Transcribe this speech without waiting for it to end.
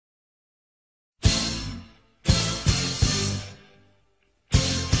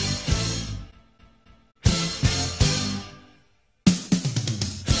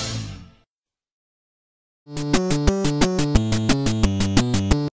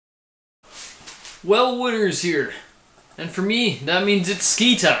Well, winter's here. And for me, that means it's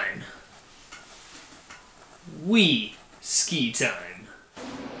ski time. Wii ski time.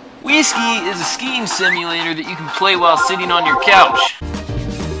 Wii Ski is a skiing simulator that you can play while sitting on your couch.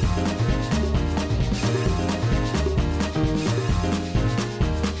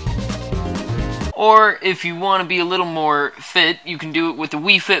 Or, if you want to be a little more fit, you can do it with the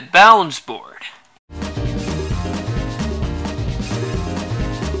Wii Fit balance board.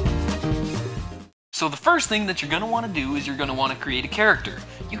 So the first thing that you're going to want to do is you're going to want to create a character.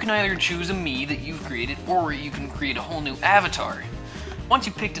 You can either choose a Mii that you've created, or you can create a whole new avatar. Once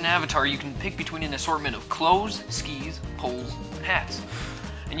you've picked an avatar, you can pick between an assortment of clothes, skis, poles, and hats.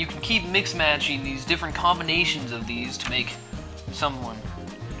 And you can keep mix-matching these different combinations of these to make someone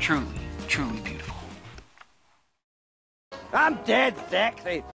truly, truly beautiful. I'm dead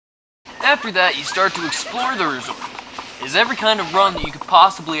sexy. After that, you start to explore the resort. It's every kind of run that you could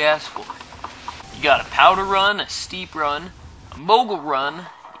possibly ask for. You got a powder run, a steep run, a mogul run,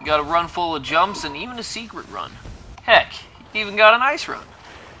 you got a run full of jumps, and even a secret run. Heck, you even got an ice run.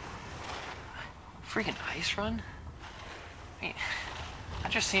 Freaking ice run? I mean,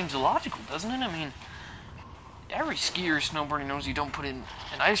 that just seems illogical, doesn't it? I mean, every skier or snowboarder knows you don't put in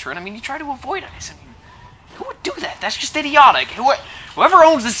an ice run. I mean, you try to avoid ice. I mean, who would do that? That's just idiotic. Whoever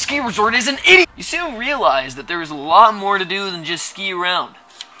owns this ski resort is an idiot! You soon realize that there is a lot more to do than just ski around.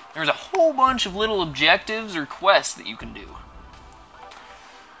 There's a whole bunch of little objectives or quests that you can do.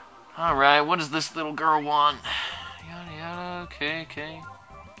 Alright, what does this little girl want? Yada yada, okay.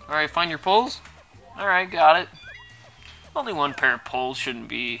 Alright, find your poles? Alright, got it. Only one pair of poles shouldn't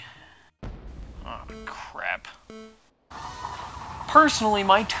be... Oh, crap. Personally,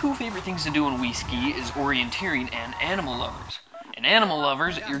 my two favorite things to do in Wii Ski is orienteering and animal lovers. In Animal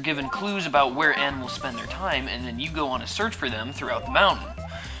Lovers, you're given clues about where animals spend their time, and then you go on a search for them throughout the mountain.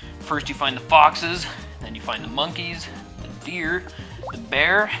 First you find the foxes, then you find the monkeys, the deer, the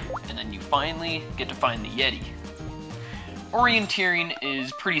bear, and then you finally get to find the Yeti. Orienteering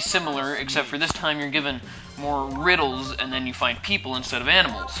is pretty similar, except for this time you're given more riddles and then you find people instead of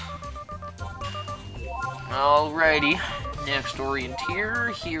animals. Alrighty, next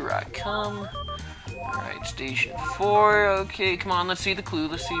orienteer, here I come. Alright, station 4, okay, come on, let's see the clue,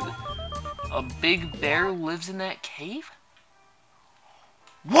 A big bear lives in that cave?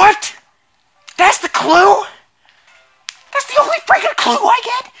 What? That's the clue? That's the only freaking clue I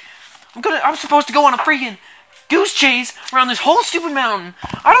get? I'm supposed to go on a freaking goose chase around this whole stupid mountain.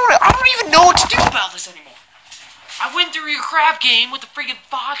 I don't even know what to do about this anymore. I went through your crap game with the freaking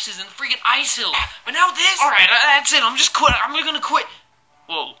foxes and the freaking ice hill, but now this. Alright, that's it. I'm gonna quit.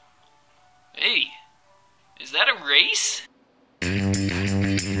 Whoa. Hey. Is that a race?